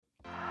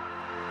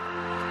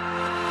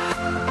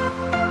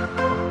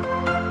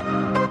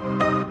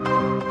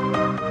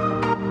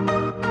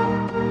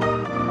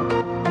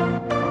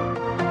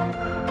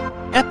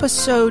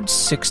Episode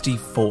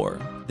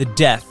 64, The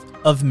Death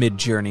of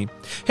Midjourney.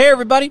 Hey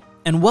everybody,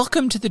 and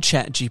welcome to the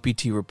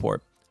ChatGPT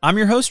Report. I'm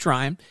your host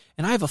Ryan,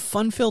 and I have a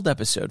fun-filled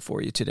episode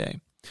for you today.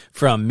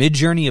 From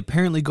Midjourney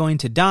apparently going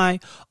to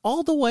die,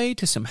 all the way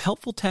to some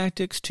helpful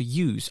tactics to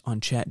use on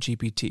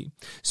ChatGPT.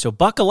 So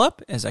buckle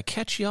up as I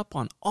catch you up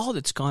on all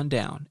that's gone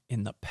down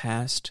in the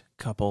past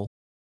couple.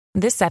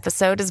 This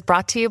episode is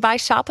brought to you by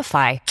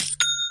Shopify.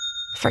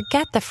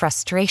 Forget the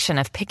frustration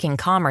of picking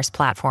commerce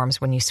platforms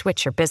when you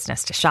switch your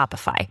business to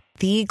Shopify,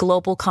 the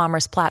global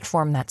commerce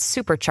platform that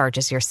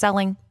supercharges your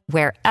selling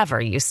wherever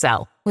you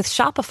sell. With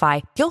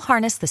Shopify, you'll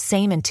harness the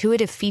same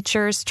intuitive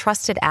features,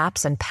 trusted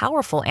apps, and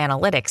powerful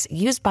analytics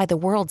used by the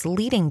world's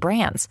leading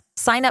brands.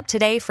 Sign up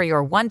today for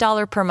your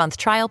 $1 per month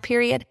trial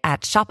period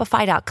at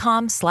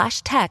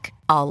shopify.com/tech,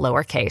 all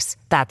lowercase.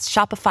 That's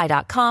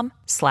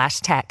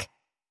shopify.com/tech.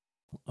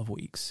 Of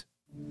weeks.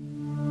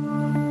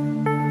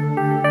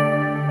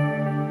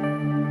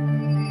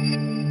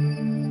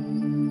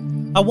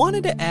 I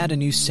wanted to add a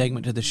new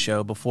segment to the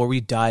show before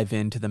we dive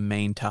into the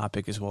main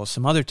topic as well as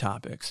some other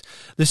topics.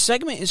 The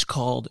segment is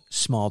called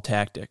Small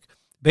Tactic.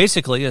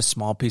 Basically, a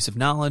small piece of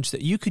knowledge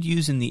that you could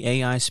use in the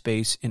AI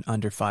space in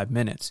under 5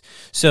 minutes.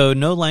 So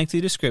no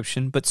lengthy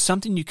description, but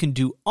something you can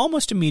do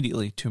almost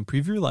immediately to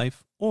improve your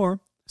life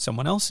or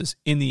someone else's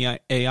in the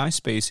AI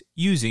space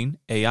using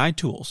AI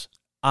tools,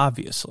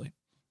 obviously.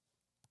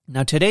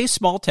 Now, today's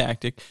small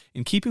tactic,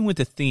 in keeping with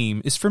the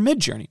theme, is for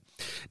Midjourney.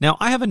 Now,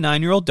 I have a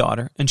 9-year-old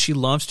daughter, and she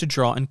loves to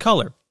draw in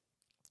color,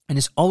 and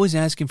is always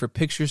asking for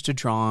pictures to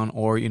draw on,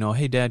 or,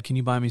 hey, Dad, can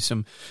you buy me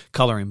some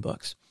coloring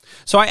books?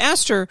 So I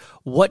asked her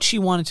what she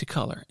wanted to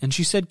color, and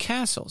she said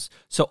castles.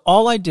 So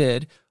all I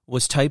did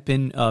was type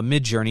in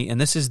Midjourney,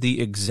 and this is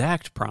the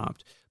exact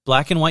prompt,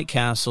 black and white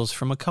castles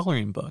from a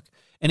coloring book.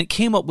 And it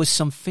came up with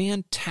some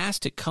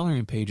fantastic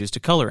coloring pages to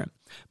color in.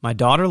 My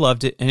daughter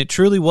loved it, and it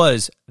truly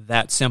was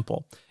that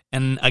simple.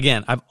 And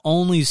again, I've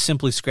only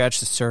simply scratched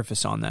the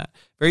surface on that.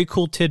 Very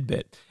cool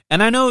tidbit.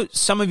 And I know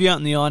some of you out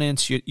in the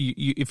audience, you,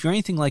 if you're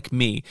anything like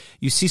me,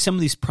 you see some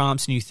of these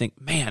prompts and you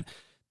think, man,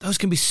 those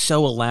can be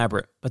so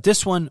elaborate. But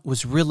this one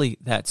was really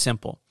that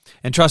simple.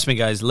 And trust me,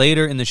 guys,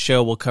 later in the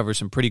show, we'll cover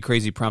some pretty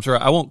crazy prompts. Or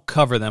I won't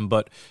cover them,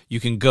 but you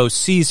can go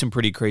see some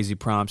pretty crazy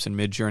prompts in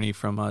Midjourney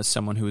from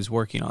someone who is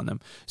working on them.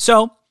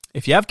 So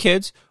if you have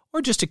kids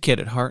or just a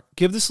kid at heart,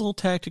 give this little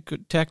tactic a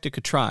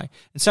try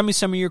and send me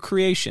some of your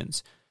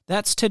creations.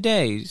 That's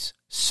today's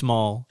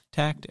small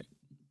tactic.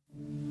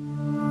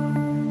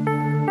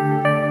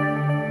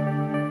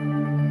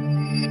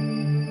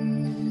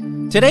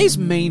 Today's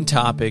main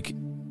topic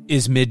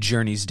is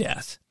Midjourney's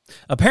death.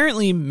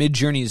 Apparently,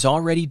 Midjourney is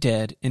already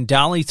dead, and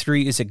DALL-E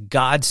 3 is a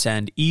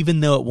godsend, even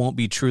though it won't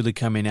be truly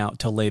coming out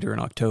till later in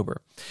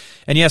October.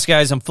 And yes,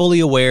 guys, I'm fully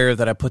aware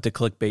that I put the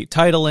clickbait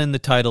title in the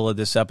title of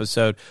this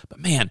episode, but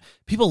man,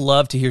 people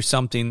love to hear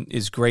something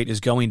as great as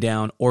going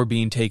down or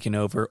being taken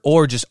over,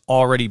 or just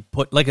already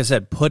putting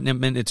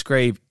it in its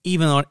grave,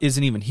 even though it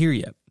isn't even here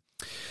yet.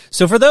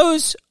 So for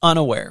those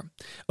unaware,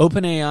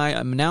 OpenAI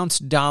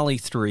announced DALL-E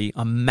 3,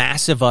 a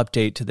massive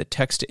update to the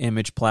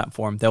text-to-image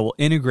platform that will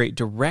integrate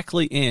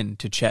directly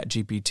into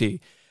ChatGPT.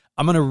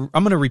 I'm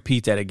gonna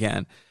repeat that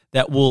again.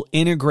 That will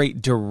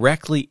integrate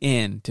directly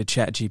into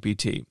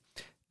ChatGPT.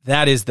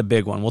 That is the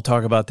big one. We'll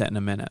talk about that in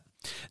a minute.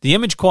 The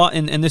image quality,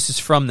 and this is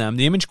from them,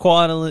 the image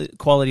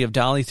quality of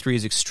DALL-E 3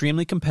 is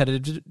extremely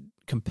competitive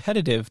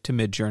to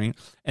Midjourney,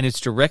 and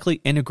it's directly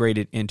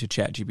integrated into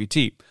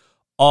ChatGPT.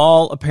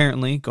 All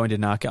apparently going to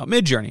knock out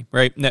Midjourney,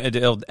 right?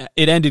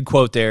 It ended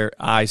quote there.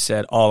 I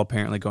said all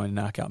apparently going to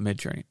knock out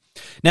Midjourney.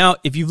 Now,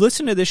 if you've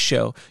listened to this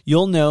show,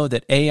 you'll know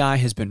that AI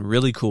has been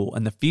really cool,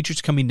 and the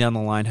features coming down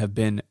the line have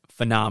been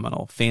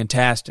phenomenal,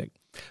 fantastic.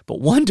 But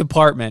one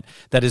department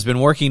that has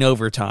been working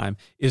overtime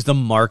is the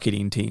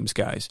marketing teams,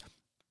 guys.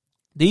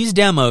 These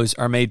demos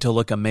are made to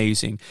look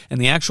amazing,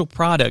 and the actual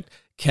product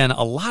can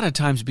a lot of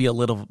times be a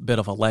little bit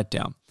of a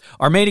letdown.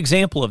 Our main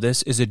example of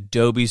this is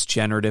Adobe's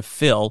generative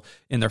fill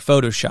in their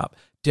Photoshop.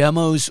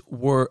 Demos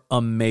were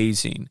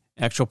amazing.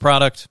 Actual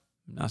product,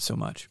 not so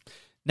much.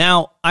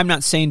 Now, I'm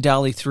not saying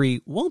DALL-E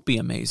 3 won't be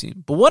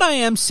amazing, but what I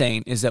am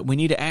saying is that we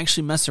need to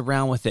actually mess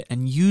around with it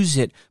and use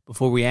it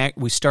before we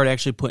start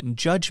actually putting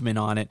judgment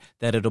on it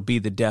that it'll be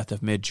the death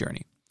of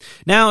Midjourney.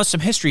 Now,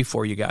 some history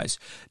for you guys.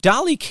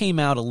 DALL-E came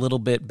out a little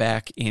bit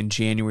back in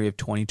January of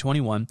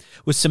 2021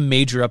 with some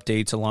major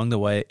updates along the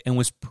way and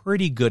was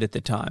pretty good at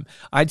the time.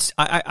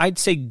 I'd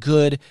say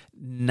good,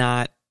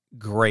 not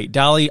great.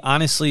 DALL-E,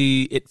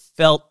 honestly, it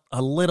felt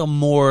a little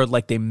more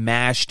like they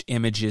mashed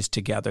images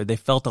together. They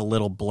felt a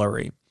little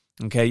blurry.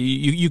 Okay,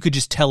 you could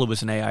just tell it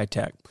was an AI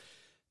tech.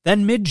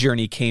 Then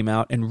Midjourney came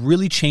out and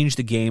really changed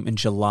the game in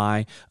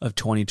July of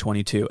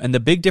 2022. And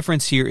the big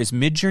difference here is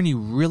Midjourney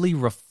really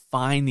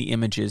refined the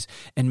images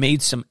and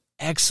made some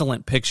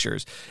excellent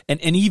pictures.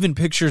 And even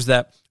pictures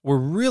that were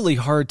really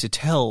hard to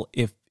tell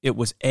if it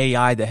was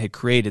AI that had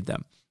created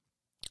them.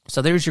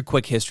 So there's your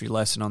quick history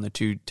lesson on the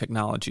two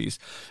technologies.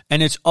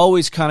 And it's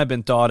always kind of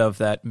been thought of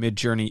that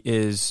Midjourney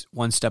is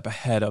one step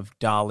ahead of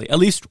DALL-E, at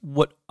least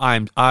what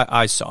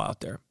I saw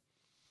out there.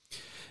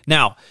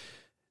 Now,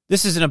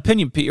 This is an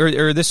opinion piece,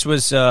 or this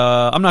was,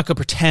 I'm not going to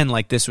pretend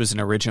like this was an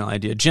original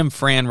idea. Jim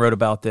Fran wrote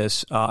about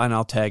this, and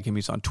I'll tag him.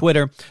 He's on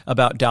Twitter,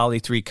 about DALL-E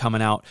 3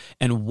 coming out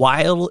and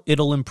why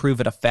it'll improve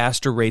at a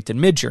faster rate than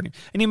Midjourney.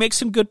 And he makes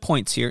some good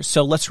points here,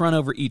 so let's run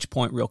over each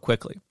point real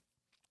quickly.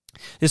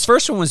 His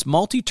first one was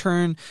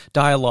multi-turn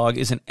dialogue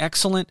is an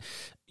excellent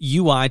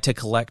UI to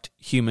collect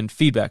human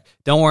feedback.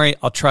 Don't worry,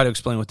 I'll try to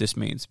explain what this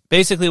means.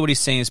 Basically, what he's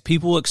saying is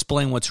people will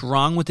explain what's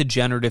wrong with the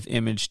generative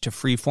image to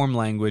freeform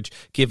language,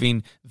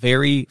 giving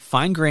very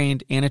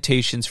fine-grained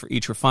annotations for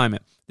each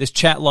refinement. This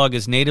chat log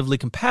is natively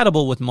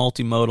compatible with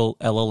multimodal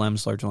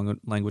LLMs, large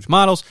language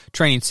models,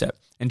 training set,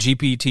 and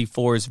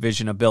GPT-4's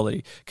vision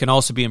ability. Can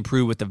also be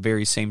improved with the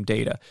very same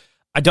data.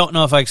 I don't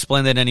know if I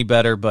explained that any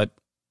better, but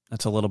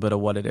that's a little bit of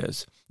what it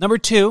is. Number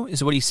 2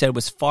 is what he said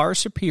was far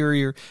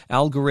superior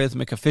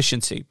algorithmic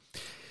efficiency.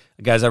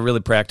 Guys, I really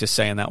practiced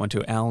saying that one too,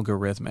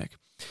 algorithmic.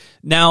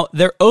 Now,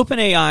 their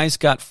OpenAI's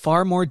got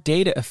far more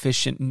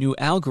data-efficient new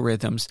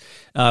algorithms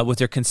with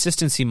their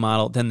consistency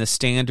model than the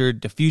standard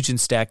diffusion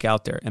stack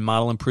out there, and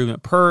model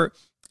improvement per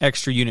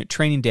extra unit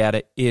training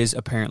data is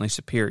apparently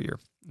superior.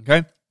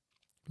 Okay?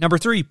 Number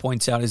 3, he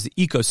points out, is the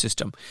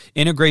ecosystem.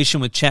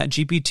 Integration with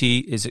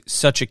ChatGPT is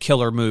such a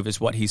killer move, is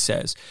what he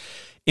says.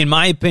 In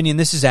my opinion,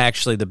 this is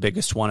actually the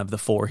biggest one of the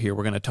 4 here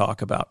we're going to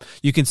talk about.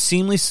 You can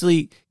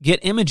seamlessly get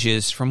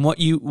images from what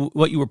you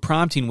were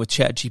prompting with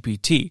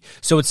ChatGPT.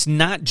 So it's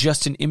not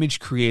just an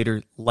image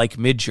creator like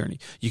Midjourney.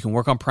 You can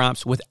work on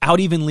prompts without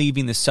even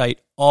leaving the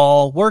site,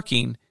 all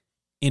working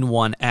in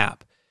one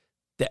app.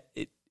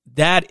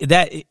 That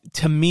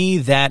to me,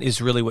 that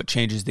is really what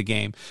changes the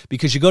game,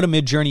 because you go to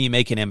Midjourney, you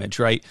make an image,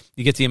 right?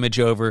 You get the image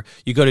over.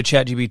 You go to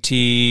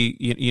ChatGPT,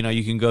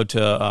 you can go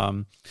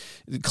to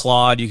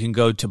Claude, you can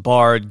go to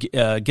Bard,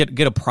 get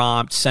a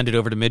prompt, send it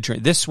over to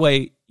Midjourney. This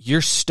way,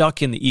 you're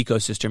stuck in the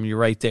ecosystem. You're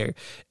right there.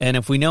 And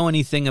if we know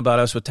anything about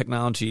us with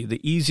technology,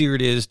 the easier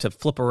it is to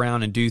flip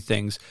around and do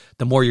things,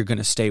 the more you're going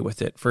to stay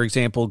with it. For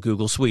example,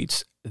 Google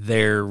Suites,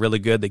 they're really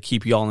good. They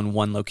keep you all in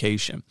one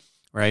location,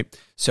 right?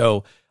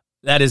 So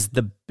that is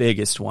the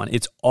biggest one.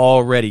 It's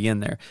already in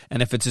there.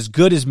 And if it's as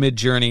good as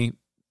Midjourney,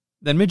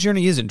 then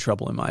Midjourney is in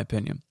trouble, in my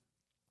opinion.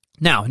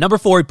 Now, number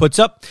 4 he puts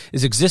up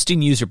is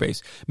existing user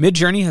base.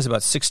 Midjourney has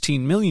about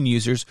 16 million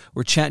users,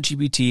 where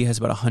ChatGPT has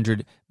about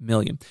 100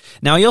 million.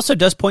 Now, he also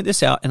does point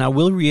this out, and I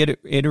will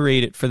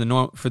reiterate it for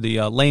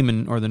the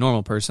layman or the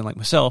normal person like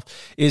myself,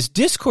 is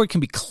Discord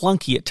can be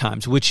clunky at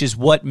times, which is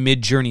what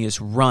Midjourney is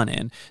run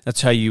in.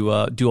 That's how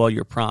you do all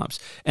your prompts.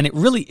 And it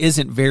really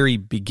isn't very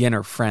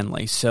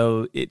beginner-friendly,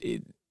 so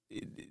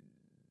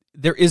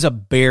there is a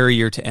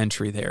barrier to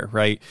entry there,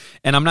 right?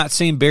 And I'm not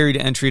saying barrier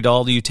to entry to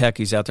all you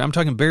techies out there. I'm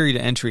talking barrier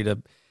to entry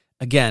to,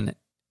 again,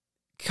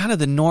 kind of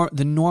the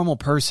normal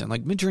person.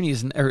 Like Midjourney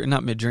isn't, or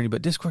not Midjourney,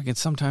 but Discord can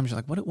sometimes, you're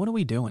like, what are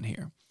we doing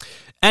here?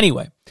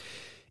 Anyway,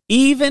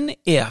 even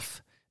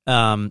if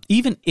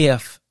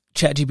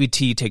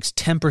ChatGPT takes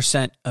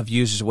 10% of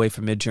users away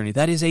from Midjourney,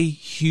 that is a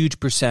huge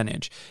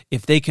percentage.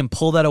 If they can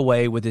pull that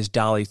away with this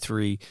DALL-E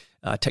 3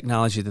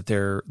 technology that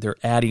they're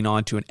adding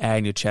on to and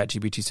adding to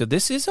ChatGPT. So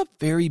this is a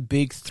very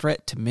big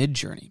threat to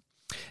Midjourney.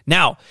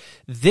 Now,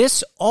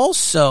 this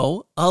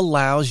also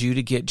allows you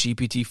to get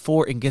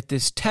GPT-4 and get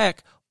this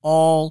tech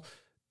all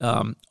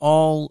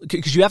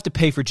because you have to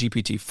pay for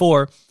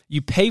GPT-4.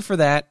 You pay for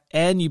that,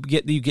 and you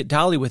get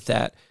DALL-E with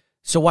that.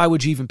 So why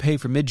would you even pay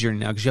for Midjourney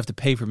now? Because you have to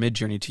pay for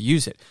Midjourney to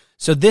use it.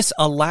 So this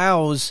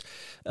allows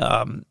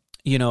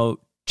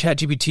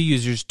ChatGPT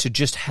users to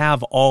just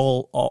have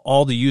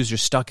all the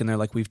users stuck in there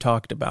like we've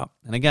talked about.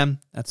 And again,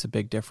 that's a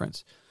big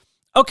difference.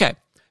 Okay,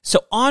 so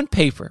on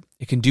paper,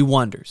 it can do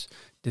wonders,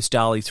 this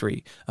DALL-E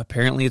 3.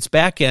 Apparently, its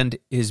back end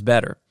is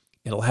better.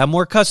 It'll have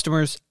more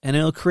customers, and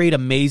it'll create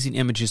amazing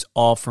images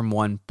all from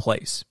one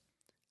place.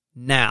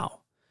 Now,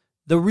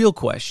 the real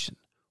question,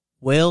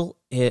 will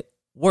it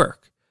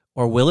work?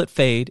 Or will it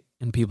fade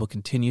and people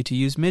continue to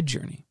use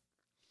Midjourney?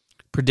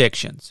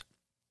 Predictions.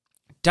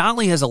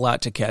 DALL-E has a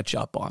lot to catch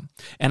up on,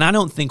 and I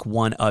don't think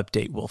one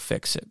update will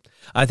fix it.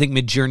 I think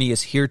Midjourney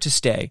is here to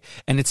stay,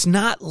 and it's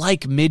not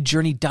like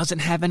Midjourney doesn't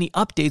have any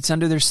updates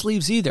under their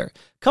sleeves either.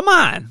 Come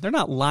on, they're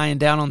not lying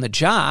down on the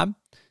job.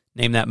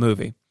 Name that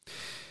movie.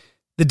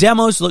 The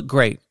demos look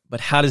great,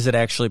 but how does it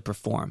actually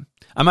perform?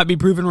 I might be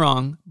proven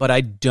wrong, but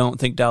I don't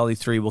think DALL-E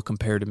 3 will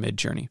compare to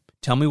Midjourney.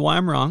 Tell me why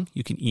I'm wrong.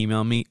 You can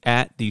email me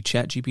at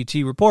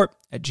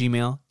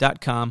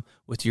thechatgptreport@gmail.com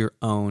with your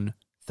own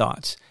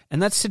thoughts.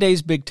 And that's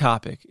today's big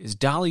topic, is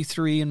DALL-E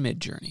 3 and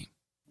Midjourney.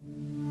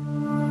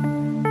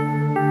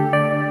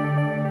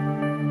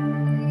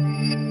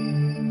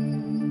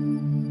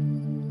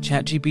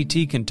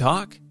 ChatGPT can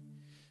talk.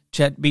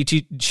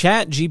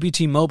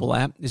 ChatGPT mobile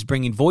app is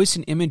bringing voice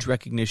and image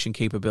recognition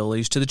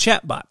capabilities to the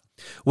chatbot.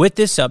 With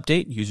this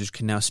update, users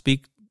can now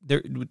speak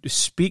their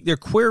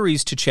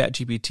queries to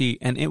ChatGPT,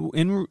 and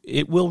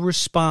it will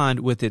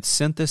respond with its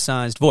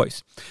synthesized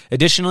voice.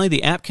 Additionally,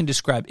 the app can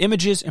describe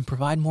images and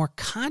provide more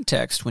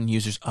context when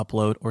users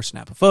upload or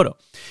snap a photo.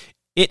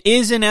 It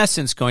is, in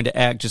essence, going to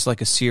act just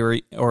like a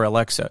Siri or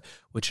Alexa,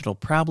 which it'll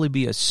probably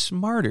be a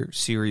smarter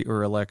Siri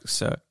or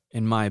Alexa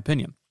in my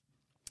opinion.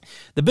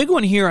 The big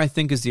one here, I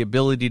think, is the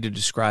ability to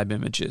describe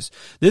images.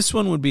 This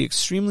one would be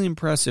extremely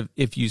impressive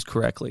if used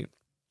correctly.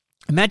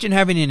 Imagine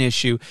having an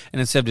issue, and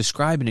instead of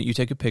describing it, you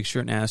take a picture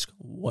and ask,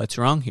 what's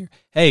wrong here?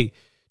 Hey,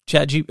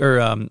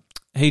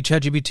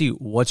 ChatGPT,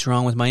 what's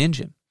wrong with my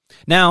engine?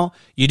 Now,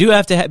 you do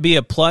have to be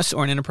a Plus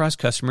or an Enterprise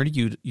customer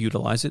to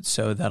utilize it,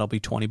 so that'll be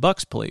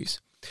 $20,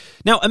 please.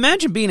 Now,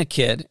 imagine being a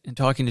kid and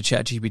talking to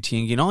ChatGPT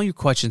and getting all your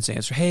questions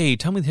answered. Hey,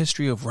 tell me the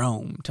history of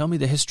Rome. Tell me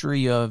the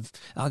history of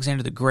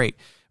Alexander the Great,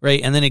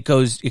 right? And then it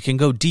can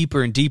go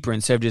deeper and deeper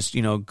instead of just,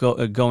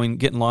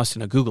 getting lost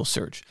in a Google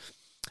search.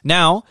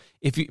 Now,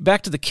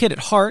 back to the kid at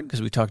heart,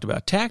 because we talked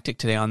about tactic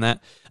today on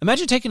that,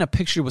 imagine taking a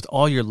picture with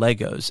all your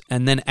Legos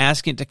and then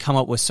asking it to come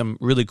up with some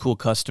really cool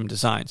custom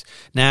designs.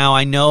 Now,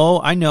 I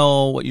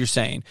know what you're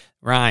saying.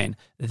 Ryan,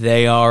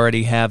 they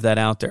already have that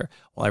out there.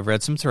 Well, I've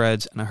read some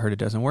threads and I heard it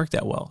doesn't work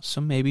that well.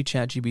 So maybe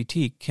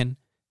ChatGPT can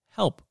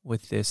help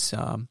with this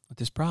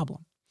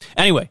problem.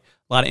 Anyway,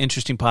 a lot of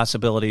interesting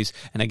possibilities.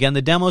 And again,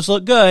 the demos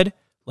look good.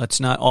 Let's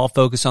not all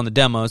focus on the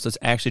demos. Let's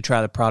actually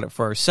try the product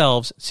for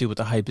ourselves, see what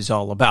the hype is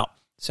all about.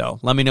 So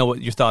let me know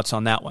what your thoughts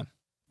on that one.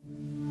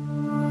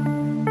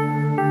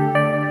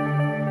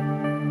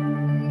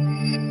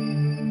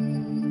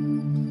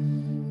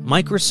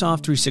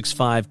 Microsoft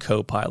 365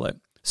 Copilot.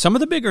 Some of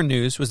the bigger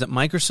news was that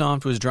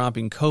Microsoft was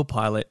dropping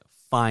Copilot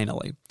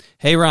finally.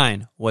 Hey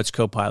Ryan, what's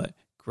Copilot?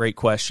 Great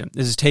question.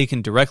 This is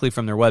taken directly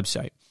from their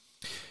website.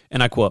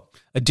 And I quote,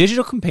 a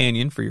digital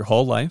companion for your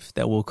whole life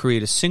that will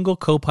create a single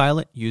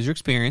Copilot user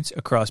experience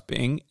across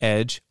Bing,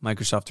 Edge,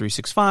 Microsoft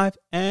 365,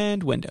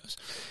 and Windows.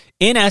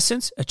 In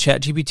essence, a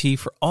ChatGPT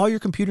for all your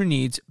computer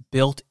needs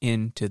built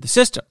into the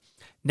system.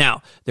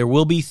 Now, there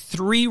will be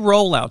 3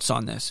 rollouts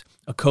on this.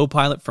 A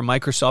Copilot for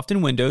Microsoft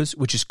and Windows,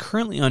 which is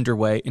currently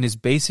underway and is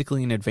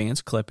basically an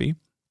advanced Clippy,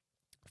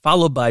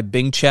 followed by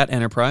Bing Chat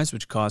Enterprise,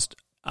 which cost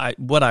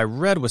what I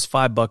read was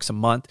 $5 a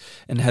month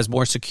and has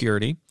more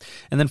security.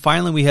 And then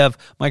finally, we have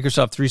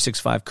Microsoft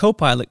 365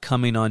 Copilot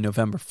coming on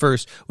November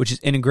 1st, which is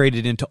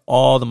integrated into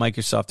all the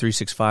Microsoft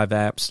 365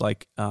 apps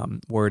like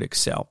Word,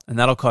 Excel. And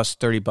that'll cost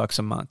 $30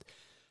 a month.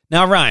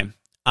 Now, Ryan,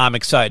 I'm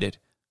excited.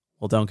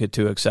 Well, don't get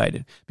too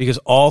excited because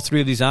all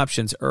 3 of these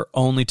options are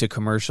only to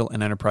commercial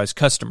and enterprise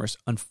customers.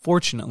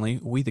 Unfortunately,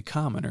 we the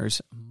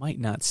commoners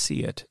might not see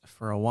it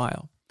for a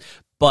while.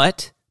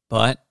 But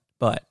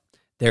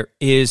there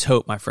is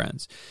hope, my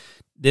friends.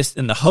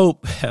 And the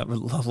hope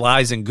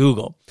lies in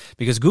Google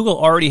because Google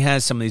already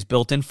has some of these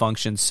built-in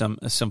functions, some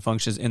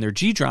functions in their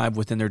G Drive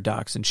within their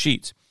Docs and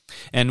Sheets.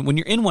 And when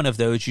you're in one of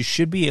those, you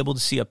should be able to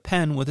see a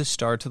pen with a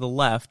star to the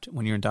left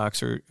when you're in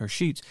Docs or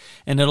Sheets.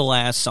 And it'll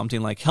ask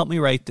something like, help me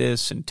write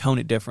this and tone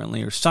it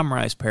differently or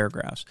summarize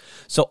paragraphs.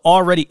 So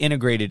already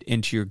integrated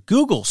into your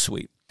Google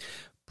suite.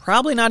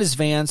 Probably not as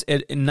advanced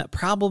as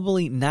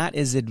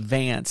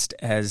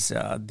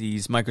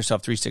these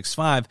Microsoft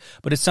 365,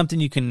 but it's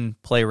something you can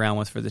play around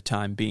with for the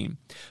time being.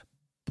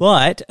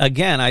 But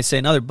again, I say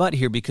another but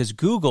here because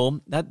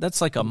Google,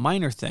 that's like a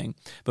minor thing,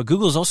 but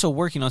Google is also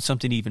working on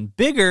something even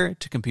bigger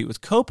to compete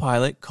with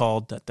Copilot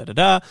called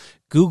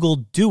Google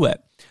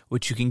Duet,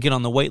 which you can get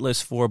on the wait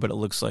list for, but it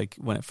looks like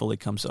when it fully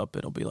comes up,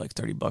 it'll be like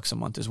 $30 a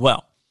month as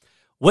well,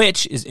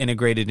 which is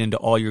integrated into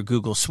all your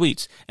Google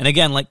suites. And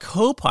again, like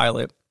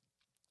Copilot,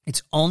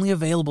 it's only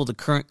available to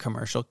current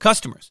commercial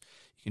customers.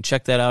 You can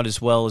check that out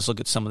as well as look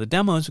at some of the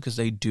demos because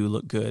they do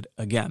look good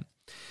again.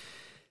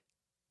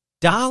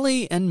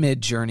 DALL-E and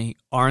Midjourney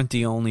aren't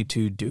the only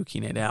 2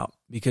 duking it out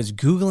because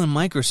Google and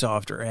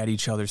Microsoft are at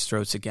each other's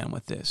throats again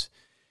with this.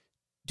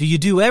 Do you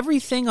do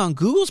everything on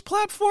Google's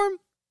platform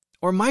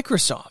or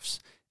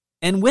Microsoft's?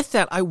 And with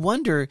that, I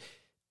wonder,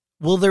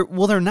 will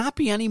there not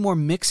be any more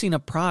mixing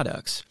of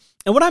products?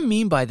 And what I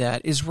mean by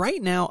that is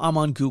right now I'm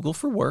on Google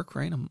for work,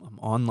 right? I'm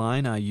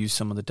online. I use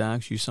some of the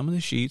docs, use some of the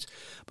sheets,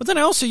 but then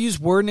I also use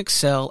Word and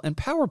Excel and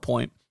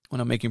PowerPoint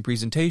when I'm making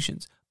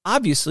presentations,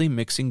 obviously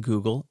mixing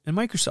Google and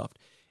Microsoft.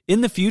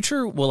 In the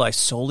future, will I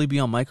solely be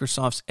on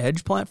Microsoft's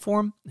Edge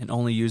platform and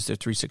only use their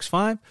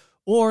 365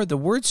 or the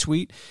Word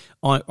suite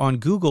on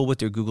Google with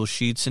their Google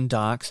Sheets and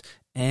Docs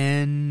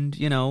and,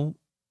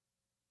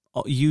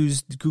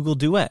 use Google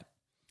Duet?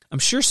 I'm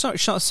sure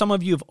some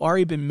of you have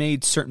already been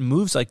made certain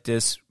moves like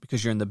this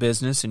because you're in the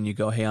business and you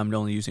go, hey, I'm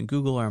only using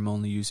Google or I'm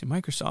only using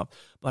Microsoft.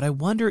 But I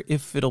wonder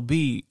if it'll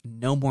be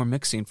no more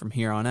mixing from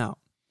here on out.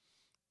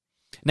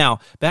 Now,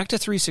 back to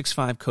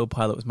 365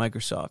 Copilot with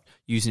Microsoft,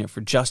 using it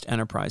for just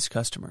enterprise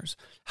customers.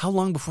 How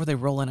long before they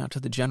roll it out to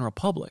the general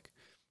public?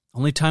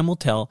 Only time will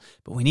tell,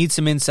 but we need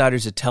some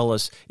insiders to tell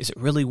us, is it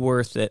really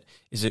worth it?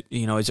 Is it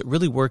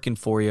really working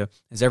for you?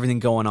 Is everything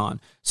going on?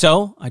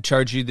 So I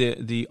charge you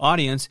the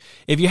audience.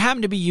 If you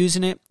happen to be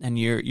using it and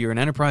you're an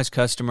enterprise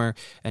customer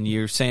and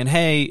you're saying,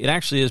 hey, it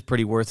actually is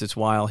pretty worth its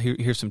while,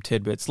 here's some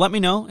tidbits. Let me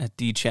know at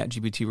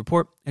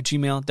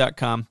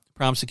thechatgptreport@gmail.com.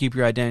 Promise to keep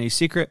your identity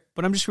secret,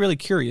 but I'm just really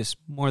curious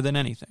more than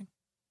anything.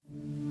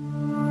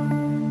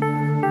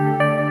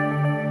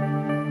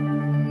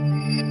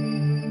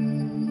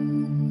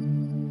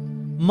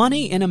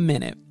 Money in a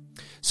minute.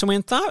 So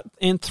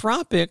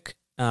Anthropic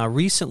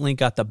recently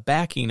got the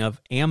backing of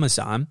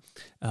Amazon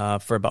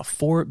for about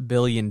 $4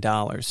 billion.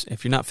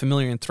 If you're not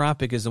familiar,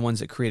 Anthropic is the ones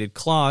that created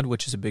Claude,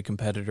 which is a big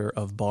competitor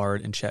of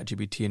Bard and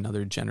ChatGPT and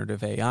other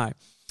generative AI.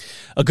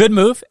 A good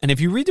move, and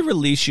if you read the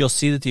release, you'll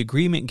see that the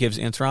agreement gives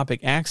Anthropic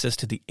access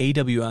to the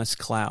AWS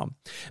cloud.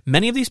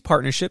 Many of these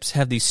partnerships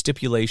have these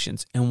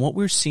stipulations, and what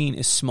we're seeing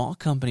is small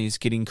companies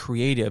getting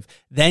creative,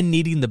 then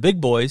needing the big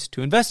boys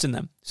to invest in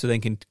them so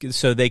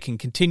they can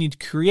continue to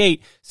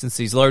create, since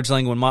these large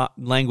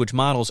language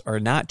models are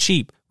not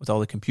cheap with all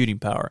the computing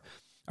power.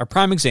 Our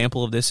prime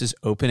example of this is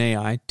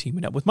OpenAI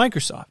teaming up with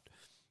Microsoft.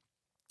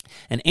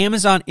 And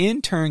Amazon,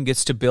 in turn,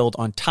 gets to build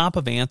on top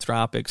of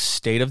Anthropic's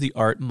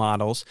state-of-the-art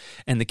models.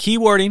 And the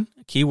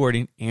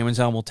keywording,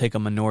 Amazon will take a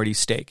minority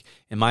stake.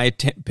 In my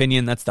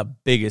opinion, that's the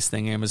biggest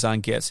thing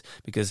Amazon gets,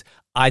 because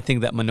I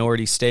think that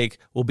minority stake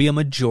will be a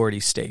majority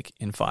stake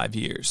in 5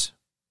 years.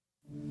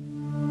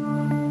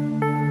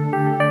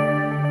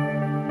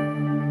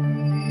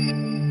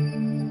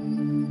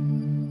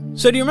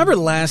 So do you remember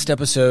last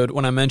episode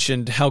when I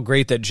mentioned how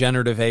great that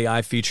generative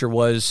AI feature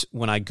was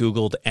when I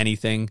Googled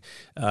anything?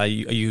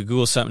 You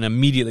Google something,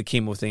 immediately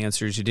came with the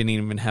answers. You didn't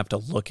even have to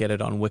look at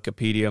it on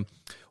Wikipedia.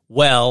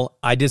 Well,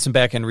 I did some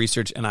back-end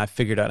research, and I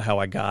figured out how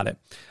I got it.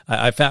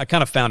 I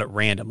kind of found it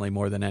randomly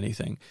more than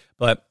anything.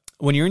 But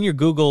when you're in your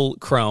Google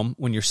Chrome,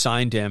 when you're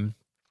signed in,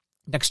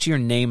 next to your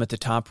name at the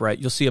top right,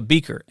 you'll see a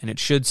beaker, and it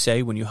should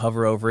say, when you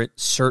hover over it,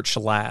 Search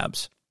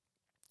Labs.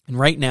 And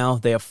right now,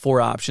 they have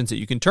 4 options that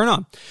you can turn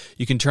on.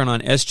 You can turn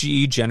on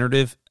SGE,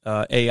 Generative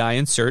AI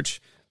and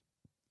Search,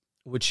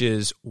 which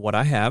is what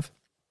I have.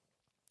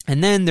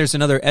 And then there's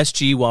another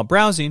SGE while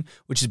browsing,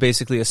 which is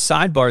basically a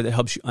sidebar that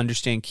helps you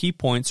understand key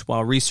points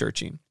while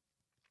researching.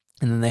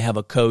 And then they have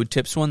a code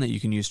tips one that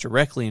you can use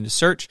directly into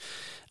search.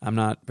 I'm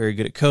not very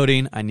good at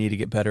coding. I need to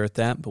get better at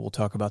that, but we'll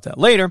talk about that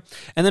later.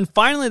 And then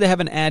finally, they have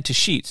an add to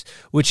Sheets,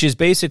 which is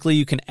basically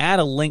you can add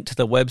a link to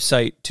the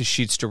website to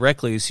Sheets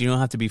directly so you don't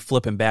have to be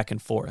flipping back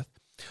and forth.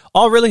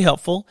 All really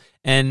helpful.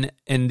 And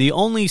the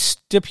only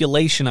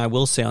stipulation I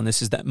will say on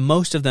this is that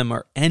most of them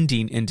are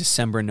ending in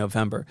December and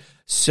November.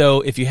 So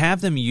if you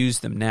have them, use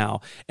them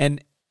now.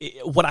 And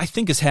what I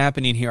think is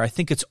happening here, I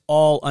think it's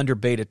all under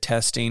beta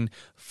testing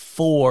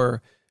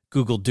for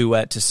Google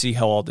Duet to see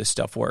how all this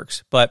stuff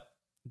works. But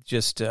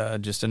just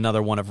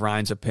another one of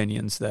Ryan's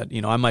opinions that,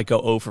 I might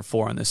go 0 for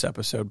 4 on this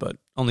episode, but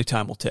only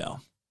time will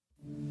tell.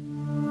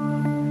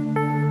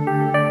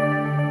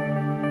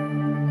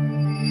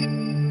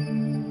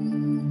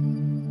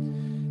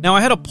 Now,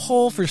 I had a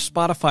poll for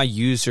Spotify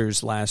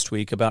users last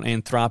week about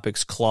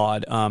Anthropic's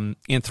Claude.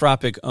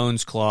 Anthropic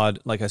owns Claude,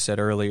 like I said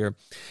earlier,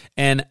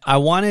 and I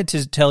wanted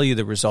to tell you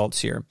the results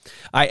here.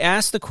 I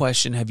asked the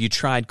question, have you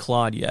tried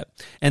Claude yet?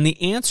 And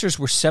the answers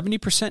were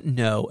 70%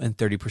 no and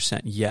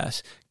 30%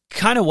 yes.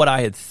 Kind of what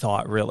I had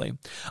thought, really.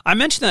 I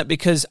mention that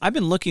because I've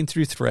been looking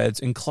through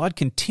threads, and Claude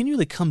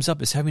continually comes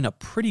up as having a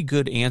pretty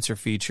good answer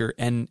feature,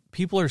 and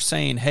people are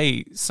saying,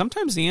 hey,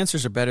 sometimes the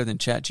answers are better than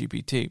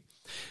ChatGPT,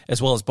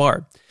 as well as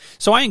Bard.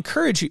 So I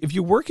encourage you, if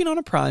you're working on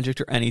a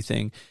project or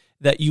anything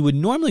that you would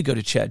normally go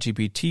to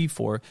ChatGPT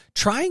for,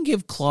 try and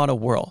give Claude a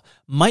whirl.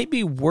 Might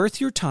be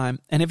worth your time,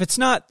 and if it's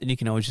not, then you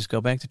can always just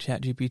go back to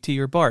ChatGPT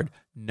or Bard.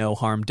 No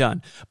harm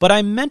done. But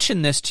I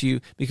mention this to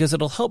you because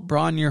it'll help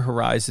broaden your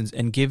horizons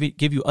and give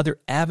you other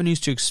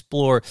avenues to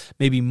explore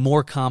maybe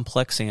more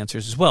complex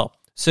answers as well.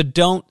 So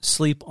don't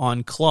sleep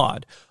on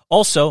Claude.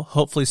 Also,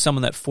 hopefully some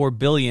of that $4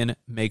 billion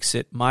makes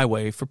it my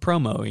way for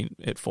promoting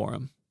it for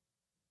him.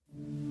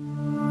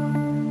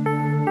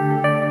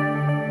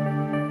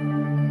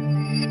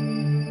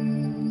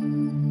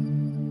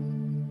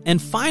 And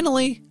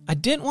finally, I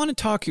didn't want to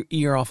talk your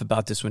ear off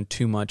about this one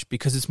too much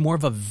because it's more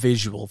of a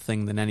visual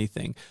thing than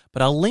anything,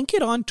 but I'll link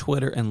it on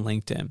Twitter and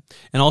LinkedIn.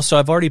 And also,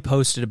 I've already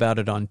posted about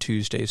it on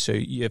Tuesday, so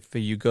if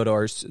you go to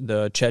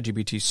the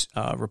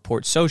ChatGPT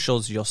report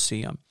socials, you'll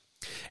see them.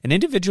 An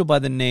individual by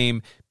the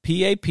name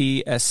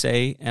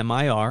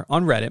PAPSAMIR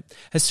on Reddit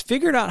has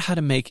figured out how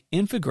to make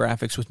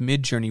infographics with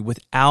Midjourney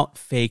without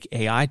fake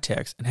AI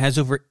text and has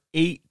over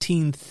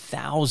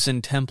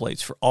 18,000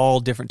 templates for all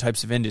different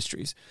types of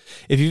industries.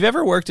 If you've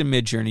ever worked in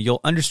Midjourney,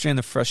 you'll understand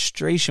the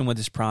frustration with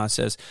this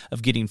process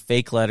of getting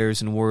fake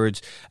letters and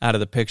words out of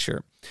the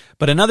picture.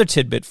 But another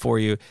tidbit for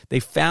you, they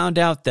found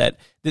out that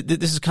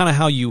this is kind of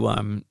how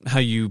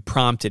you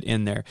prompt it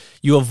in there.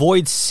 You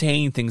avoid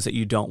saying things that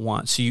you don't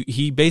want. So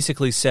he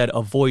basically said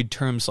avoid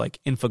terms like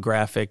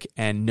infographic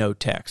and no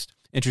text.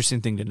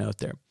 Interesting thing to note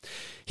there.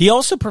 He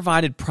also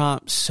provided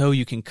prompts so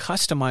you can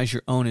customize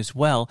your own as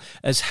well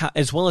as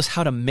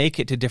how to make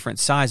it to different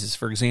sizes.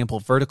 For example,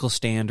 vertical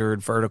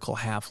standard, vertical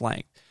half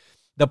length.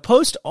 The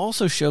post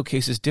also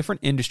showcases different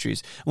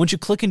industries. Once you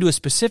click into a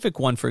specific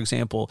one, for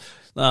example,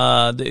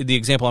 the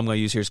example I'm going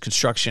to use here is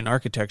construction,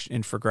 architecture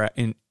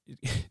infographics,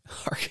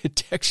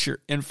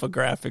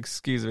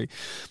 excuse me.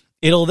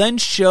 It'll then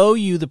show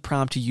you the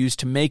prompt to use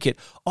to make it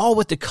all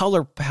with the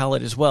color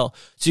palette as well.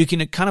 So you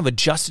can kind of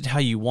adjust it how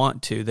you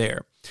want to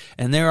there.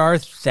 And there are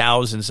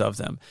thousands of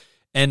them.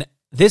 And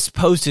This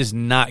post is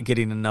not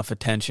getting enough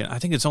attention. I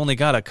think it's only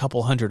got a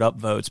couple hundred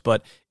upvotes,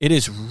 but it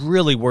is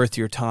really worth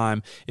your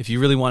time if you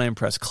really want to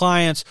impress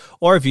clients,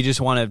 or if you just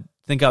want to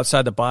think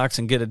outside the box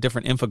and get a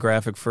different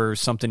infographic for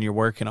something you're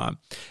working on.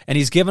 And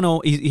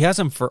he has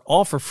them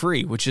all for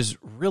free, which is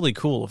really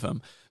cool of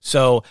him.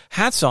 So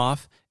hats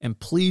off, and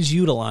please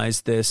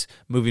utilize this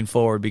moving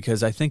forward,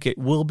 because I think it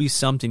will be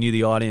something you,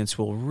 the audience,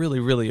 will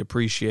really, really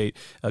appreciate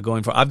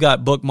going forward. I've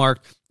got bookmarked.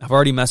 I've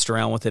already messed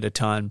around with it a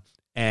ton,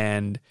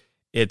 and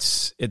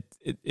it's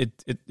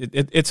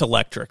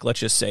electric. Let's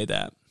just say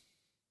that.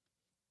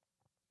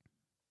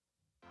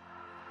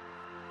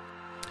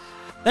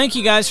 Thank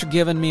you guys for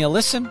giving me a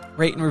listen.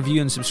 Rate and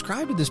review and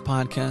subscribe to this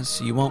podcast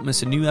so you won't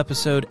miss a new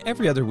episode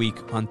every other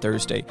week on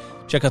Thursday.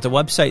 Check out the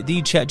website,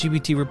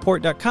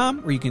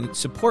 thechatgptreport.com, where you can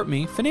support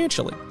me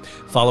financially.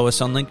 Follow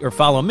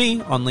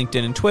me on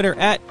LinkedIn and Twitter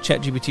at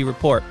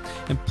ChatGPTReport.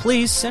 And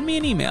please send me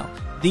an email,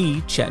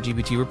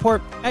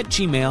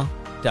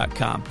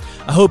 thechatgptreport@gmail.com.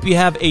 I hope you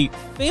have a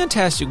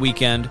fantastic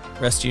weekend,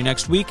 rest of you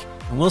next week,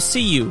 and we'll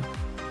see you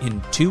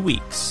in 2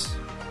 weeks.